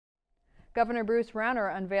Governor Bruce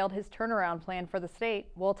Rauner unveiled his turnaround plan for the state.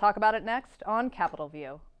 We'll talk about it next on Capitol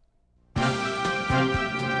View.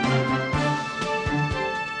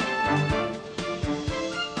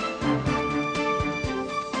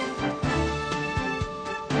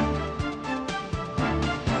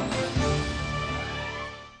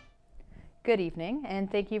 Good evening, and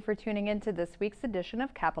thank you for tuning in to this week's edition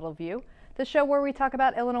of Capitol View, the show where we talk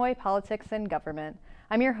about Illinois politics and government.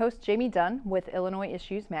 I'm your host, Jamey Dunn, with Illinois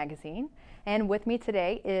Issues Magazine, and with me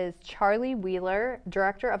today is Charlie Wheeler,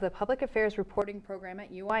 Director of the Public Affairs Reporting Program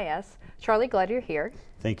at UIS. Charlie, glad you're here.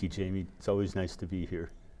 Thank you, Jamey. It's always nice to be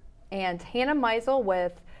here. And Hannah Meisel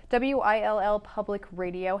with WILL Public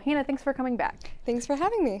Radio. Hannah, thanks for coming back. Thanks for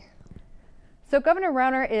having me. So Governor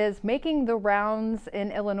Rauner is making the rounds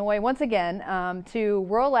in Illinois once again to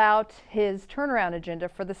roll out his turnaround agenda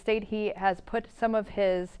for the state. He has put some of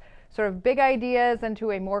his sort of big ideas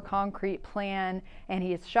into a more concrete plan, and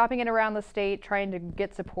he is shopping it around the state, trying to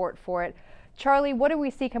get support for it. Charlie, what do we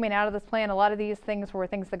see coming out of this plan? A lot of these things were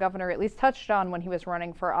things the governor at least touched on when he was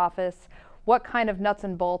running for office. What kind of nuts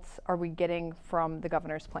and bolts are we getting from the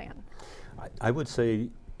governor's plan? I would say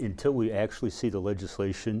until we actually see the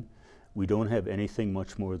legislation, we don't have anything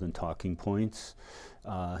much more than talking points.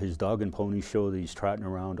 His dog and pony show that he's trotting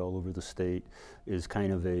around all over the state is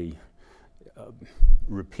kind of a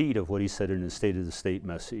repeat of what he said in his State of the State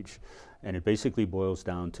message. And it basically boils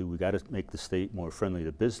down to we got to make the state more friendly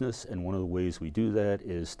to business, and one of the ways we do that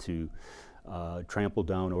is to trample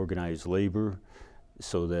down organized labor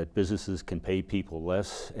so that businesses can pay people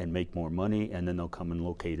less and make more money, and then they'll come and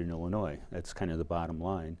locate in Illinois. That's kind of the bottom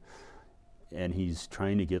line. And he's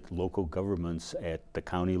trying to get local governments at the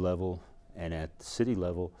county level and at the city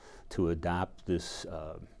level to adopt this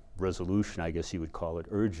resolution, I guess you would call it,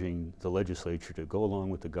 urging the legislature to go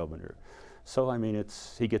along with the governor. So, I mean,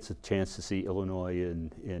 he gets a chance to see Illinois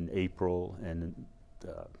in April, and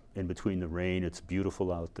in between the rain, it's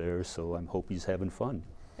beautiful out there, so I hope he's having fun.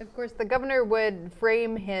 Of course, the governor would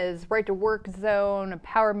frame his right to work zone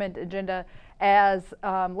empowerment agenda as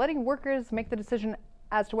letting workers make the decision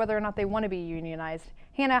as to whether or not they want to be unionized.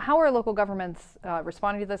 Hannah, how are local governments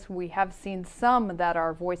responding to this? We have seen some that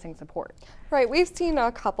are voicing support. Right, we've seen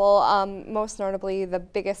a couple. Most notably, the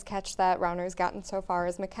biggest catch that Rauner's gotten so far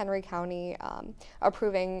is McHenry County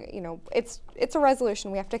approving, it's a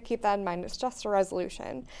resolution. We have to keep that in mind. It's just a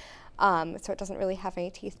resolution. So it doesn't really have any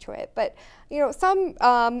teeth to it. But, some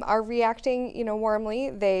are reacting, warmly.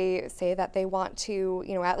 They say that they want to,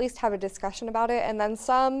 at least have a discussion about it. And then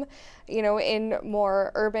some, in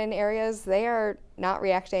more urban areas, they are not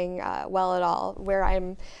reacting well at all. Where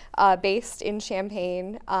I'm based in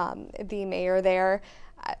Champaign, the mayor there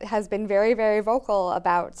has been very, very vocal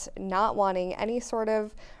about not wanting any sort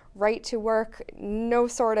of right to work, no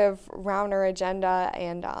sort of Rauner agenda,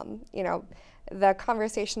 and, the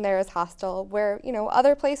conversation there is hostile, where,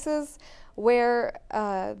 other places where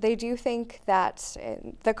they do think that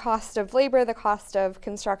the cost of labor, the cost of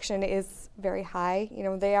construction is very high,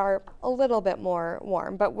 they are a little bit more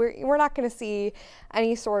warm. But we're not going to see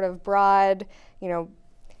any sort of broad,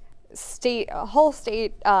 whole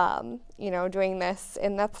state, doing this,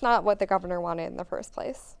 and that's not what the governor wanted in the first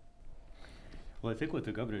place. Well, I think what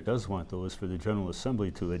the governor does want, though, is for the General Assembly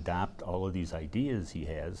to adopt all of these ideas he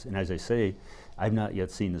has. And as I say, I've not yet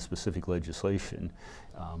seen the specific legislation.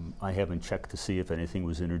 I haven't checked to see if anything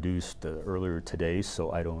was introduced earlier today, so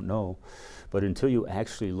I don't know. But until you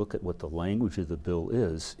actually look at what the language of the bill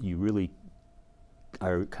is, you really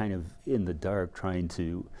are kind of in the dark trying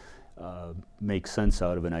to make sense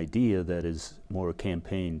out of an idea that is more a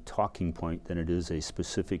campaign talking point than it is a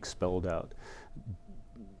specific spelled out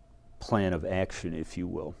plan of action, if you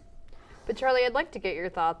will. But Charlie, I'd like to get your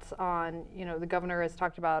thoughts on, the governor has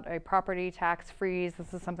talked about a property tax freeze.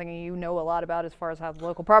 This is something you know a lot about as far as how the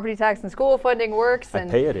local property tax and school funding works. I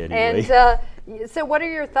pay it anyway. And so what are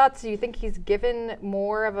your thoughts? Do you think he's given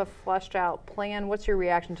more of a fleshed out plan? What's your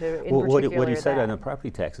reaction to in particular what he said that? on the property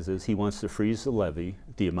taxes is he wants to freeze the levy,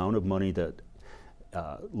 the amount of money that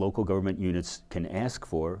local government units can ask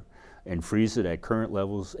for, and freeze it at current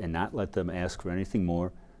levels and not let them ask for anything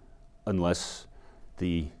more unless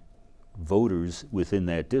the voters within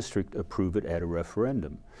that district approve it at a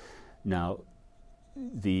referendum. Now,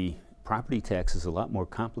 the property tax is a lot more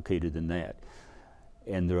complicated than that,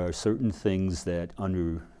 and there are certain things that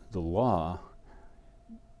under the law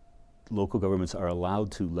local governments are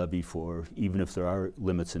allowed to levy for, even if there are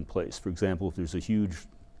limits in place. For example, if there's a huge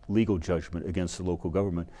legal judgment against the local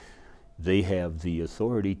government, they have the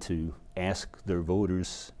authority to ask their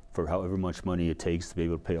voters for however much money it takes to be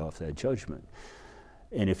able to pay off that judgment.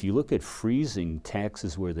 And if you look at freezing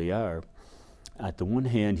taxes where they are, At the one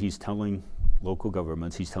hand, he's telling local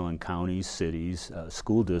governments, he's telling counties, cities,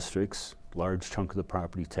 school districts, large chunk of the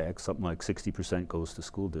property tax, something like 60% goes to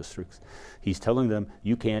school districts. He's telling them,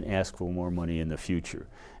 you can't ask for more money in the future.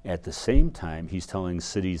 At the same time, he's telling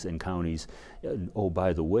cities and counties, oh,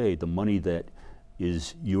 by the way, the money that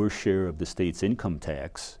is your share of the state's income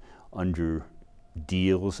tax under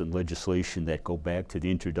deals and legislation that go back to the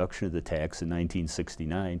introduction of the tax in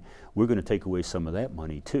 1969, we're going to take away some of that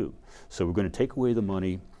money too. So we're going to take away the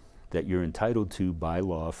money that you're entitled to by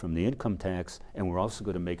law from the income tax, and we're also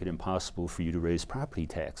going to make it impossible for you to raise property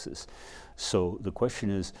taxes. So the question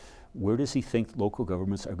is, where does he think local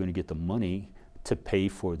governments are going to get the money to pay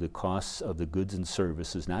for the costs of the goods and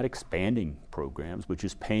services, not expanding programs, but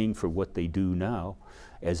just paying for what they do now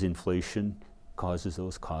as inflation causes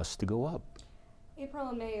those costs to go up? April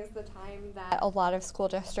and May is the time that a lot of school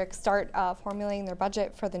districts start formulating their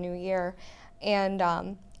budget for the new year. And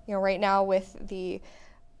you know, right now with the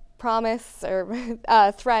promise or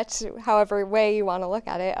threat, however way you want to look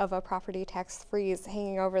at it, of a property tax freeze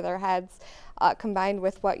hanging over their heads, combined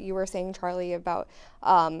with what you were saying, Charlie, about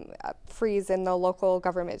freeze in the local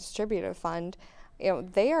government distributive fund, you know,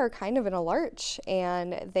 they are kind of in a lurch,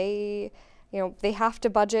 and they have to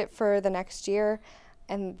budget for the next year,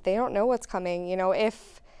 and they don't know what's coming. You know,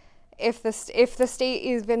 if the state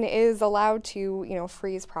even is allowed to, you know,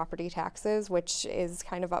 freeze property taxes, which is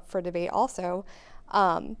kind of up for debate also,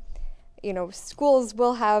 you know, schools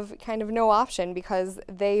will have kind of no option, because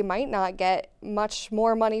they might not get much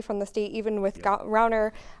more money from the state, even with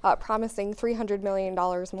Rauner promising $300 million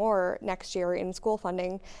more next year in school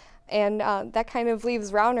funding. And that kind of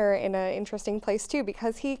leaves Rauner in an interesting place too,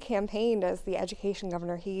 because he campaigned as the education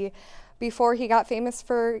governor. Before he got famous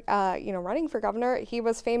for, you know, running for governor, he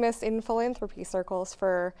was famous in philanthropy circles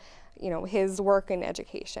for, you know, his work in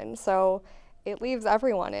education. So it leaves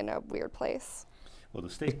everyone in a weird place. Well, the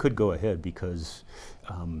state could go ahead, because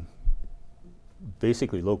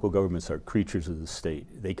basically local governments are creatures of the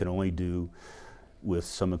state. They can only do, with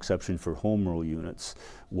some exception for home rule units,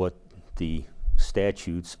 what the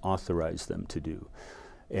statutes authorize them to do.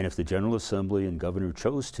 And if the General Assembly and governor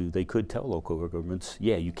chose to, they could tell local governments,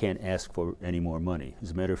 yeah, you can't ask for any more money.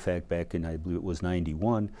 As a matter of fact, back in, I believe it was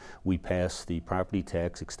 91, we passed the property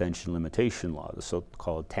tax extension limitation law, the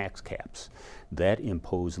so-called tax caps. That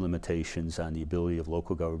imposed limitations on the ability of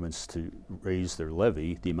local governments to raise their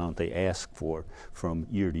levy, the amount they ask for, from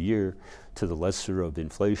year to year, to the lesser of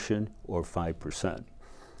inflation, or 5%.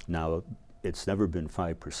 Now, it's never been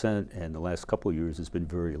 5%, and the last couple of years has been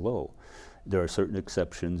very low. There are certain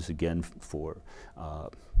exceptions, again, for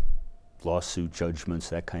lawsuit judgments,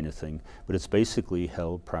 that kind of thing, but it's basically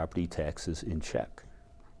held property taxes in check.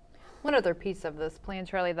 One other piece of this plan,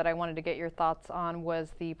 Charlie, that I wanted to get your thoughts on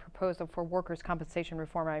was the proposal for workers' compensation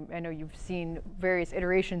reform. I know you've seen various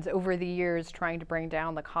iterations over the years trying to bring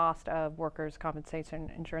down the cost of workers'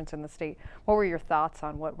 compensation insurance in the state. What were your thoughts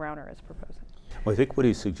on what Rauner is proposing? Well, I think what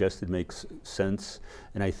he suggested makes sense,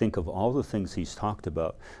 and I think of all the things he's talked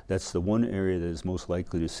about, that's the one area that is most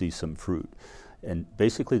likely to see some fruit. And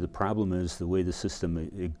basically the problem is the way the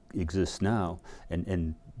system exists now,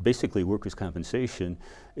 and basically workers' compensation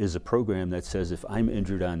is a program that says if I'm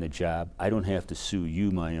injured on the job, I don't have to sue you,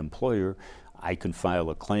 my employer. I can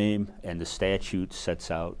file a claim, and the statute sets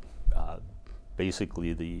out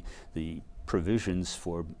basically the provisions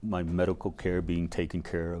for my medical care being taken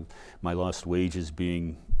care of, my lost wages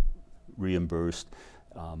being reimbursed,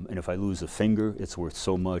 and if I lose a finger, it's worth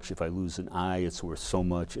so much. If I lose an eye, it's worth so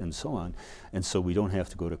much, and so on. And so we don't have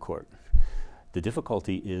to go to court. The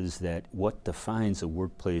difficulty is that what defines a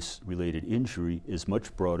workplace-related injury is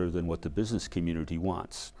much broader than what the business community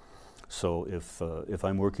wants. So if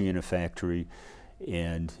I'm working in a factory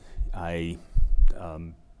and I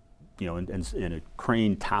you know, and a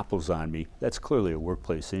crane topples on me, that's clearly a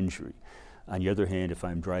workplace injury. On the other hand, if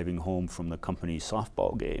I'm driving home from the company's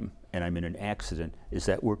softball game and I'm in an accident, is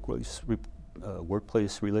that workplace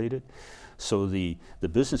related? So the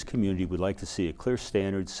business community would like to see a clear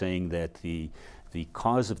standard saying that the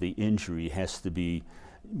cause of the injury has to be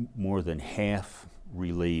more than half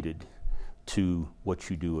related to what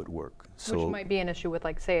you do at work. So which might be an issue with,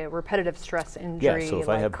 like, say, a repetitive stress injury, yeah, so if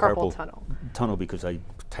like I have carpal tunnel because I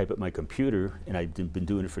type at my computer and I've been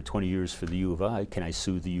doing it for 20 years for the U of I, can I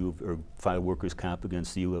sue the or file workers' comp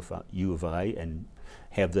against the U of I and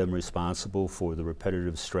have them responsible for the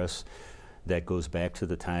repetitive stress that goes back to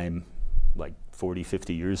the time, like 40,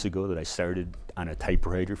 50 years ago, that I started on a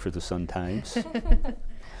typewriter for the Sun-Times?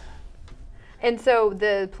 And so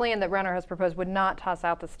the plan that Rauner has proposed would not toss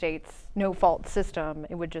out the state's no-fault system.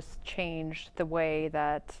 It would just change the way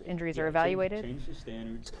that injuries are evaluated? Change the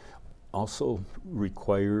standards. also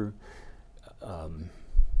require,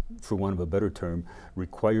 for want of a better term,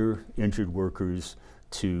 require injured workers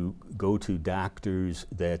to go to doctors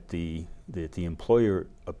that the employer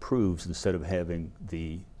approves instead of having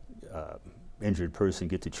the injured person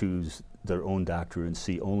get to choose their own doctor and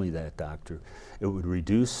see only that doctor. It would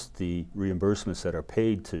reduce the reimbursements that are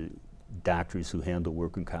paid to doctors who handle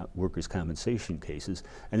workers' compensation cases.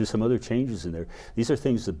 And there's some other changes in there. These are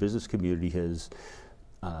things the business community has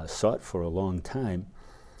sought for a long time.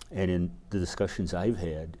 And in the discussions I've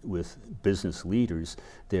had with business leaders,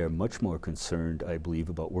 they are much more concerned, I believe,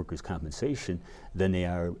 about workers' compensation than they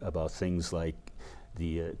are about things like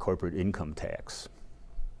the corporate income tax.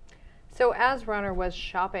 So as Rauner was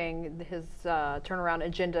shopping his turnaround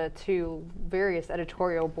agenda to various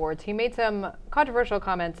editorial boards, he made some controversial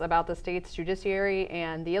comments about the state's judiciary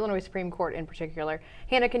and the Illinois Supreme Court in particular.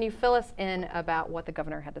 Hannah, can you fill us in about what the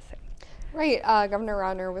governor had to say? Right. Governor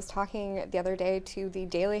Rauner was talking the other day to the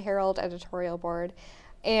Daily Herald editorial board,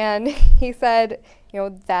 and he said,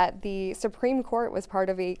 that the Supreme Court was part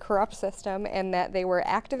of a corrupt system and that they were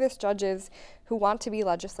activist judges who want to be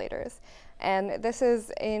legislators. And this is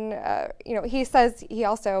in, he says he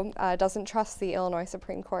also doesn't trust the Illinois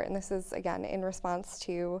Supreme Court, and this is, again, in response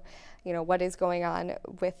to, what is going on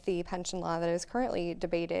with the pension law that is currently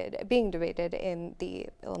being debated in the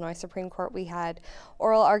Illinois Supreme Court. We had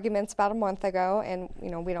oral arguments about a month ago, and,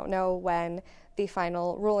 we don't know when the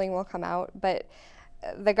final ruling will come out, but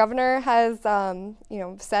the governor has,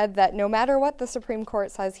 said that no matter what the Supreme Court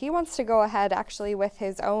says, he wants to go ahead actually with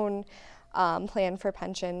his own plan for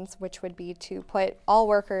pensions, which would be to put all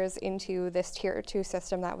workers into this Tier 2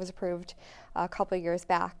 system that was approved a couple of years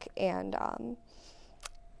back. And,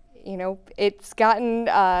 it's gotten,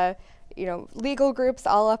 legal groups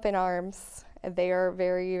all up in arms. They are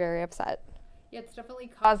very, very upset. Yeah, it's definitely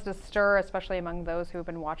caused a stir, especially among those who have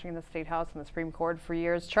been watching the State House and the Supreme Court for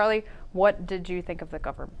years. Charlie, what did you think of the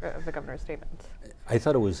governor's statements? I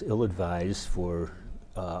thought it was ill-advised for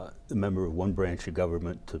a member of one branch of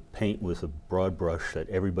government to paint with a broad brush that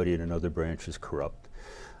everybody in another branch is corrupt.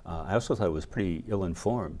 I also thought it was pretty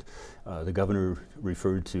ill-informed. The governor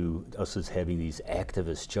referred to us as having these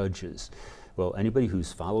activist judges. Well, anybody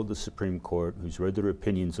who's followed the Supreme Court, who's read their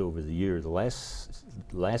opinions over the year, the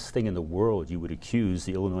last thing in the world you would accuse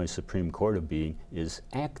the Illinois Supreme Court of being is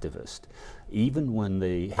activist. Even when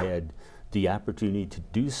they had the opportunity to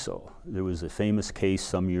do so. There was a famous case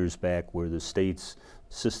some years back where the state's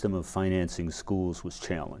system of financing schools was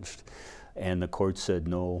challenged. And the court said,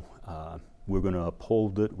 no, we're going to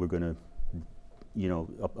uphold it. We're going to,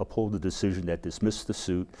 uphold the decision that dismissed the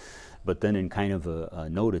suit. But then in kind of a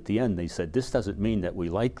note at the end, they said, this doesn't mean that we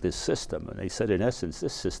like this system. And they said, in essence,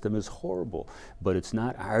 this system is horrible, but it's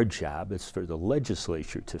not our job. It's for the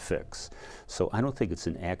legislature to fix. So I don't think it's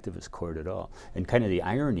an activist court at all. And kind of the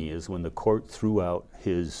irony is when the court threw out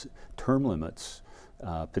his term limits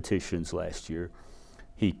petitions last year,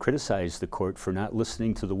 he criticized the court for not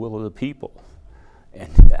listening to the will of the people.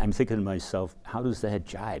 And I'm thinking to myself, how does that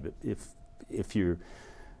jibe? If you're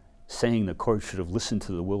saying the court should have listened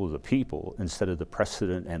to the will of the people instead of the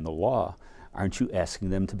precedent and the law, aren't you asking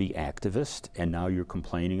them to be activists, and now you're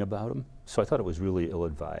complaining about them? So I thought it was really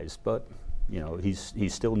ill-advised, but he's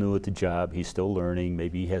still new at the job, he's still learning.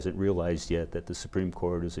 Maybe he hasn't realized yet that the Supreme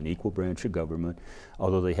Court is an equal branch of government,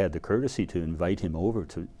 although they had the courtesy to invite him over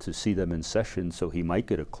to see them in session so he might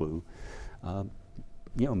get a clue.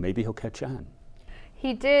 Maybe he'll catch on.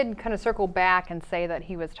 He did kind of circle back and say that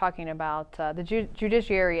he was talking about the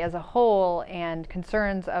judiciary as a whole and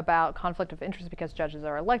concerns about conflict of interest because judges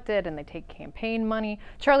are elected and they take campaign money.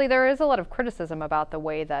 Charlie, there is a lot of criticism about the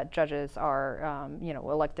way that judges are,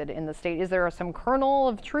 elected in the state. Is there some kernel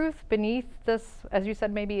of truth beneath this, as you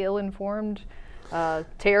said, maybe ill-informed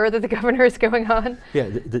terror that the governor is going on? Yeah,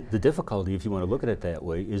 the difficulty, if you want to look at it that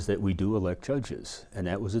way, is that we do elect judges. And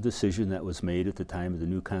that was a decision that was made at the time of the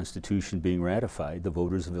new Constitution being ratified. The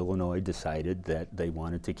voters of Illinois decided that they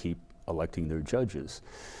wanted to keep electing their judges.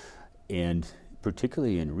 And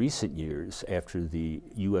particularly in recent years, after the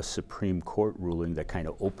U.S. Supreme Court ruling that kind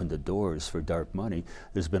of opened the doors for dark money,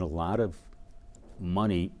 there's been a lot of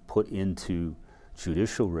money put into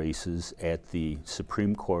judicial races at the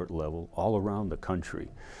Supreme Court level all around the country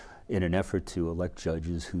in an effort to elect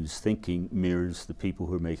judges whose thinking mirrors the people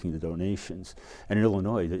who are making the donations. And in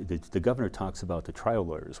Illinois, the governor talks about the trial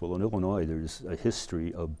lawyers. Well, in Illinois, there's a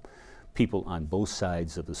history of people on both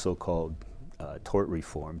sides of the so-called tort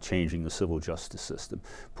reform, changing the civil justice system,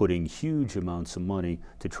 putting huge amounts of money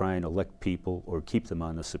to try and elect people or keep them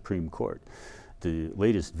on the Supreme Court. The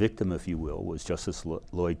latest victim, if you will, was Justice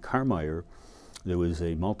Lloyd Carmeier, there was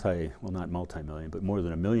a well, not multi-million, but more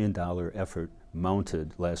than $1 million effort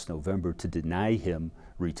mounted last November to deny him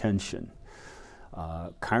retention.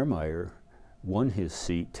 Carmeyer won his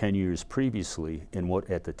seat 10 years previously in what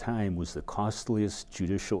at the time was the costliest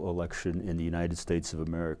judicial election in the United States of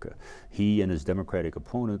America. He and his Democratic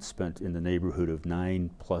opponent spent in the neighborhood of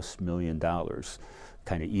 $9+ million,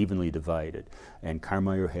 kind of evenly divided. And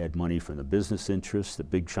Carmeyer had money from the business interests, a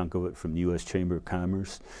big chunk of it from the U.S. Chamber of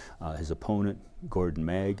Commerce. His opponent, Gordon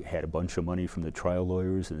Magg, had a bunch of money from the trial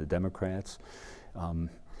lawyers and the Democrats.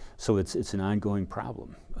 So it's an ongoing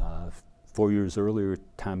problem. 4 years earlier,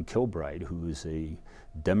 Tom Kilbride, who is a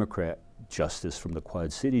Democrat justice from the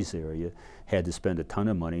Quad Cities area, had to spend a ton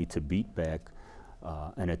of money to beat back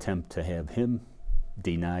an attempt to have him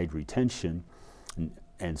denied retention.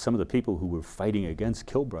 And some of the people who were fighting against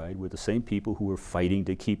Kilbride were the same people who were fighting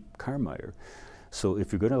to keep Carmeyer. So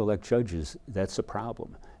if you're going to elect judges, that's a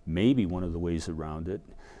problem. Maybe one of the ways around it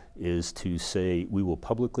is to say we will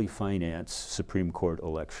publicly finance Supreme Court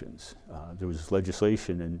elections. There was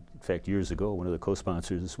legislation, and in fact years ago one of the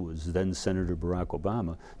co-sponsors was then Senator Barack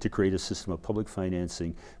Obama, to create a system of public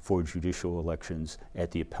financing for judicial elections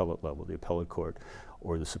at the appellate level, the appellate court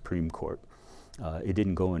or the Supreme Court. It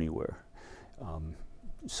didn't go anywhere.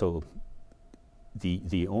 So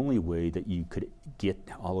the only way that you could get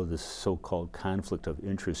all of this so-called conflict of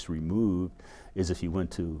interest removed is if you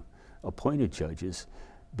went to appointed judges,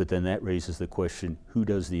 but then that raises the question, who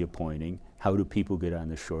does the appointing, how do people get on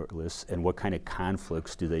the short list, and what kind of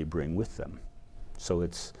conflicts do they bring with them? So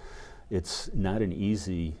it's not an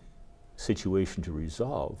easy situation to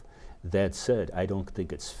resolve. That said, I don't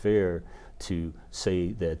think it's fair to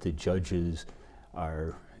say that the judges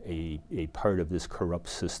are a part of this corrupt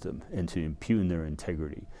system and to impugn their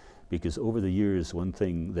integrity. Because over the years, one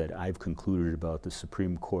thing that I've concluded about the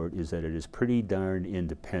Supreme Court is that it is pretty darn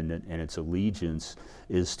independent, and its allegiance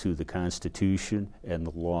is to the Constitution and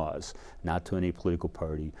the laws, not to any political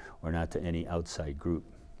party or not to any outside group.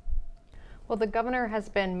 Well, the governor has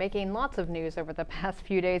been making lots of news over the past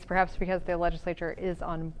few days, perhaps because the legislature is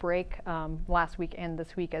on break last week and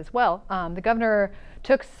this week as well. The governor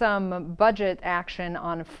took some budget action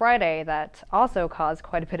on Friday that also caused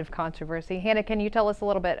quite a bit of controversy. Hannah, can you tell us a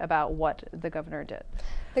little bit about what the governor did?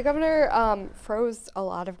 The governor froze a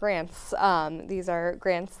lot of grants. These are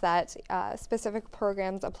grants that specific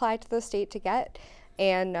programs apply to the state to get,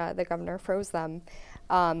 and the governor froze them.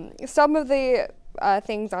 Some of the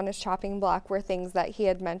things on his chopping block were things that he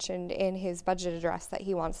had mentioned in his budget address that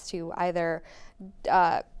he wants to either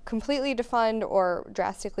completely defund or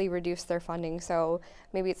drastically reduce their funding. So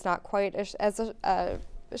maybe it's not quite as a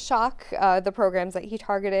shock, the programs that he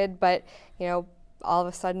targeted, but you know, all of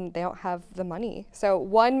a sudden they don't have the money. So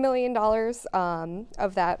 $1 million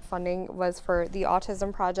of that funding was for the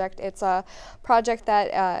Autism Project. It's a project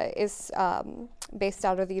that is based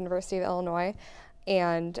out of the University of Illinois,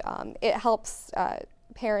 and it helps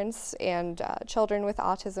parents and children with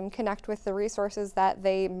autism connect with the resources that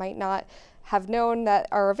they might not have known that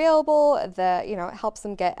are available. That, you know, it helps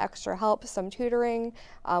them get extra help, some tutoring,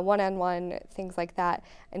 one-on-one, things like that.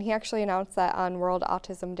 And he actually announced that on World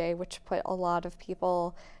Autism Day, which put a lot of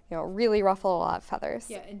people, you know, really ruffled a lot of feathers.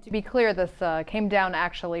 Yeah, and to be clear, this came down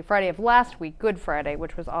actually Friday of last week, Good Friday,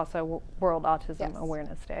 which was also World Autism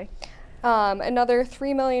Awareness Day. Another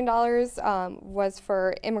 $3 million was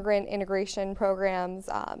for immigrant integration programs,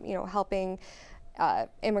 you know, helping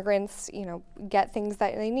immigrants, you know, get things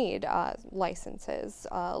that they need, licenses,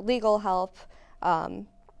 legal help,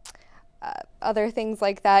 other things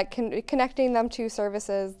like that, connecting them to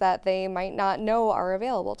services that they might not know are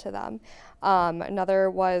available to them.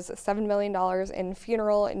 Another was $7 million in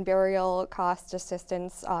funeral and burial cost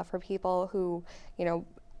assistance for people who, you know,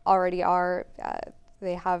 already are,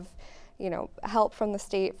 they have, you know, help from the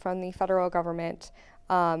state, from the federal government.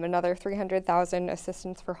 Another $300,000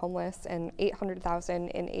 assistance for homeless, and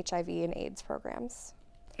 $800,000 in HIV and AIDS programs.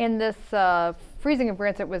 In this freezing of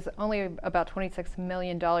grants, it was only about $26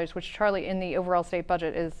 million, which, Charlie, in the overall state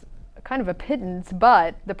budget is kind of a pittance,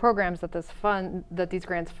 but the programs that these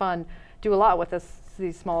grants fund do a lot with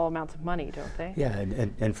these small amounts of money, don't they? Yeah,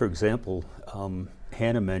 and for example,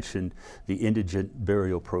 Hannah mentioned the indigent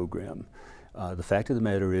burial program. The fact of the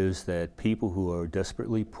matter is that people who are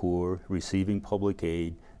desperately poor, receiving public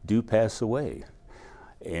aid, do pass away.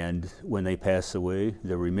 And when they pass away,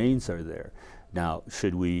 their remains are there. Now,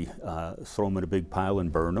 should we throw them in a big pile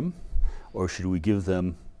and burn them? Or should we give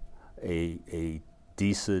them a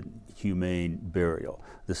decent, humane burial?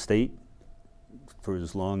 The state, for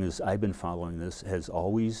as long as I've been following this, has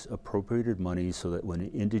always appropriated money so that when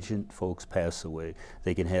indigent folks pass away,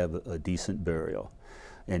 they can have a decent burial.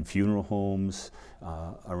 And funeral homes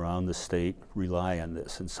around the state rely on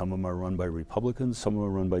this, and some of them are run by Republicans, some of them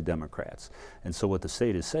are run by Democrats. And so what the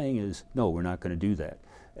state is saying is, no, we're not going to do that.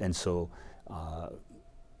 And so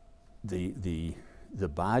the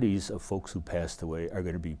bodies of folks who passed away are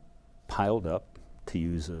going to be piled up, to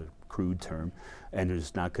use a crude term, and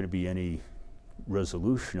there's not going to be any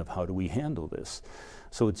resolution of how do we handle this.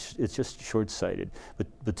 So it's just short-sighted.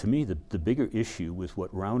 But to me, the bigger issue with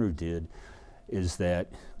what Rauner did is that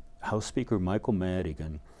House Speaker Michael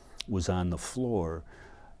Madigan was on the floor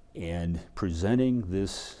and presenting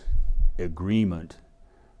this agreement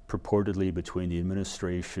purportedly between the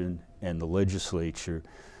administration and the legislature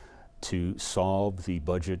to solve the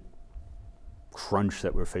budget crunch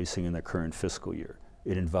that we're facing in the current fiscal year.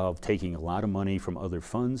 It involved taking a lot of money from other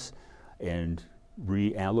funds and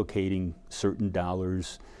reallocating certain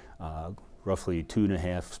dollars, roughly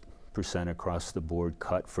 2.5% across the board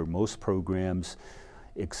cut for most programs,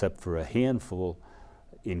 except for a handful,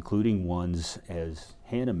 including ones, as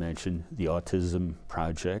Hannah mentioned, the Autism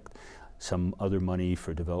Project, some other money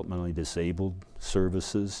for developmentally disabled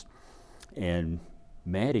services, and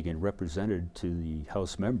Madigan represented to the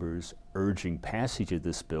House members urging passage of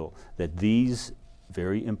this bill that these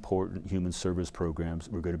very important human service programs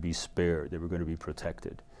were going to be spared, they were going to be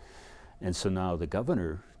protected. And so now the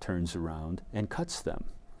governor turns around and cuts them.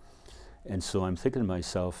 And so I'm thinking to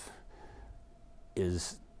myself,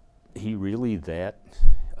 is he really that,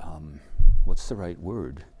 what's the right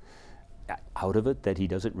word, out of it, that he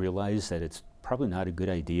doesn't realize that it's probably not a good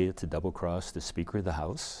idea to double-cross the Speaker of the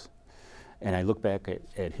House? And I look back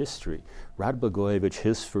at history. Rod Blagojevich,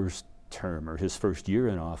 his first term, or his first year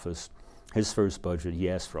in office, his first budget, he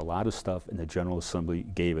asked for a lot of stuff, and the General Assembly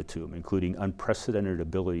gave it to him, including unprecedented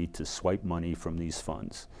ability to swipe money from these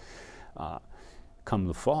funds. Come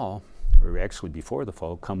the fall, or actually before the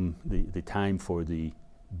fall, come the time for the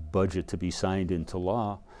budget to be signed into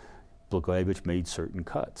law, Blagojevich made certain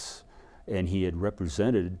cuts. And he had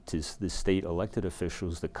represented to the state elected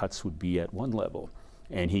officials the cuts would be at one level.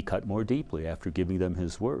 And he cut more deeply after giving them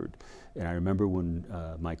his word. And I remember when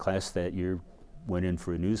my class that year went in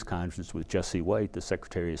for a news conference with Jesse White, the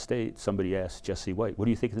Secretary of State, somebody asked Jesse White, what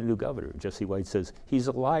do you think of the new governor? And Jesse White says, he's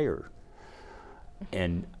a liar.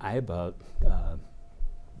 And I about,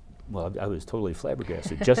 well, I was totally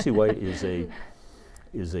flabbergasted. Jesse White is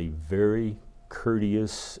a very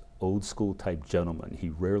courteous, old school type gentleman. He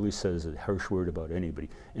rarely says a harsh word about anybody.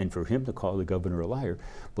 And for him to call the governor a liar,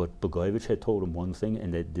 but Blagojevich had told him one thing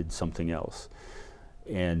and they did something else.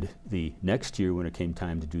 And the next year when it came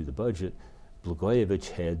time to do the budget,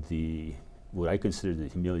 Blagojevich had what I consider the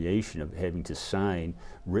humiliation of having to sign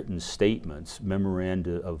written statements,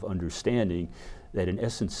 memoranda of understanding that in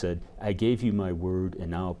essence said, I gave you my word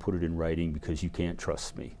and now I'll put it in writing because you can't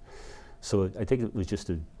trust me. So I think it was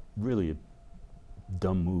just really a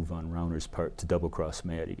dumb move on Rauner's part to double-cross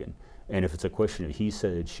Madigan. And if it's a question of he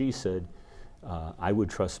said, she said, I would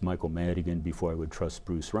trust Michael Madigan before I would trust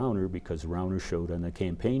Bruce Rauner, because Rauner showed on the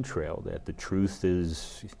campaign trail that the truth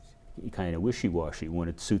is kind of wishy-washy. When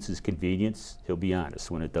it suits his convenience, he'll be honest.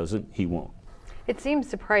 When it doesn't, he won't. It seems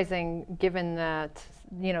surprising given that,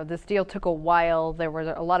 you know, this deal took a while, there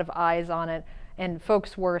were a lot of eyes on it, and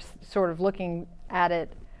folks were sort of looking at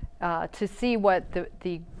it to see what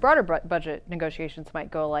the broader budget negotiations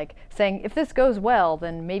might go like, saying if this goes well,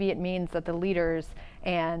 then maybe it means that the leaders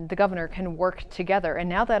and the governor can work together. And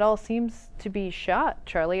now that all seems to be shot,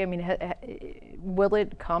 Charlie. I mean, will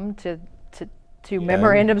it come to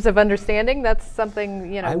memorandums of understanding? That's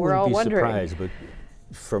something, you know, we're all wondering. I wouldn't be surprised,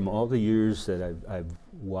 but from all the years that I've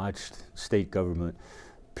watched state government,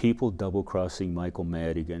 people double-crossing Michael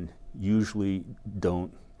Madigan usually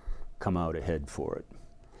don't come out ahead for it.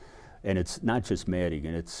 And it's not just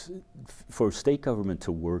Madigan. It's for state government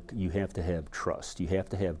to work, you have to have trust. You have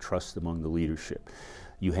to have trust among the leadership.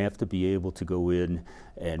 You have to be able to go in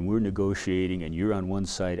and we're negotiating and you're on one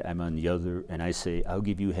side, I'm on the other, and I say, I'll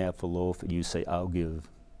give you half a loaf, and you say, I'll give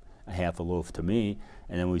a half a loaf to me,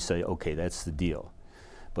 and then we say, okay, that's the deal.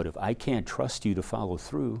 But if I can't trust you to follow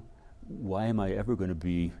through, why am I ever going to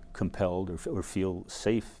be compelled or feel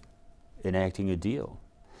safe enacting a deal?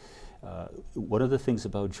 One of the things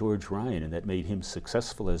about George Ryan, and that made him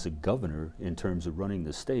successful as a governor in terms of running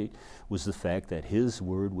the state, was the fact that his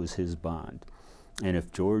word was his bond. And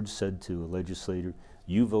if George said to a legislator,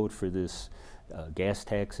 you vote for this gas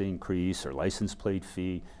tax increase or license plate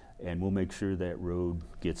fee, and we'll make sure that road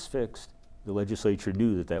gets fixed, the legislature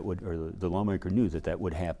knew that would, or the lawmaker knew that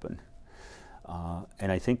would happen.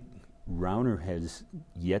 And I think Rauner has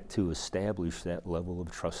yet to establish that level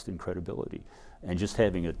of trust and credibility. And just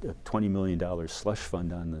having a $20 million slush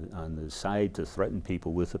fund on the side to threaten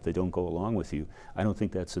people with if they don't go along with you, I don't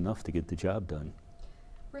think that's enough to get the job done.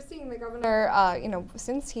 We're seeing the governor,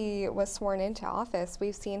 since he was sworn into office,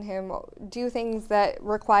 we've seen him do things that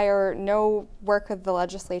require no work of the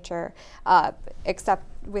legislature, except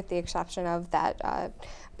with the exception of that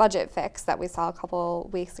budget fix that we saw a couple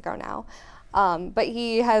weeks ago now. But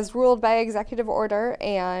he has ruled by executive order,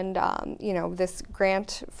 and this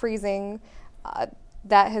grant freezing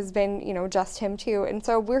that has been just him too. And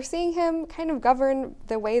so we're seeing him kind of govern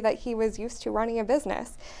the way that he was used to running a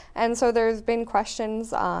business. And so there's been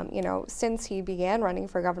questions since he began running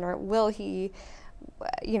for governor. Will he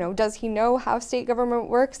does he know how state government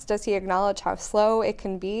works? Does he acknowledge how slow it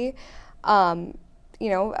can be?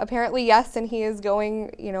 Apparently yes, and he is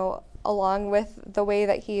going along with the way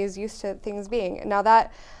that he is used to things being. Now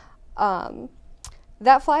that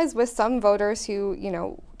that flies with some voters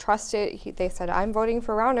who, trust it. They said, I'm voting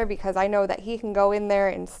for Rauner because I know that he can go in there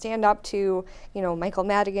and stand up to, Michael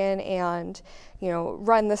Madigan and,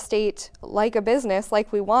 run the state like a business,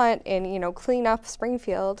 like we want, and, clean up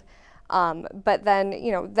Springfield. But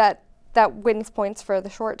then, that wins points for the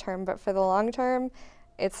short term, but for the long term,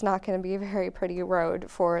 it's not going to be a very pretty road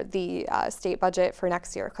for the state budget for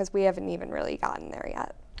next year, because we haven't even really gotten there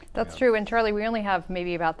yet. That's true. And Charlie, we only have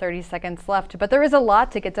maybe about 30 seconds left, but there is a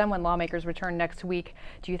lot to get done when lawmakers return next week.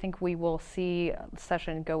 Do you think we will see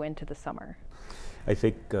session go into the summer? I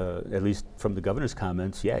think, at least from the governor's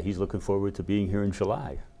comments, yeah, he's looking forward to being here in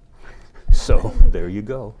July. So there you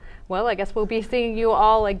go. Well, I guess we'll be seeing you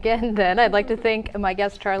all again then. I'd like to thank my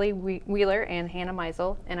guests, Charlie Wheeler and Hannah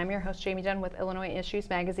Meisel. And I'm your host, Jamey Dunn with Illinois Issues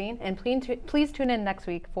Magazine. And please tune in next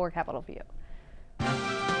week for Capitol View.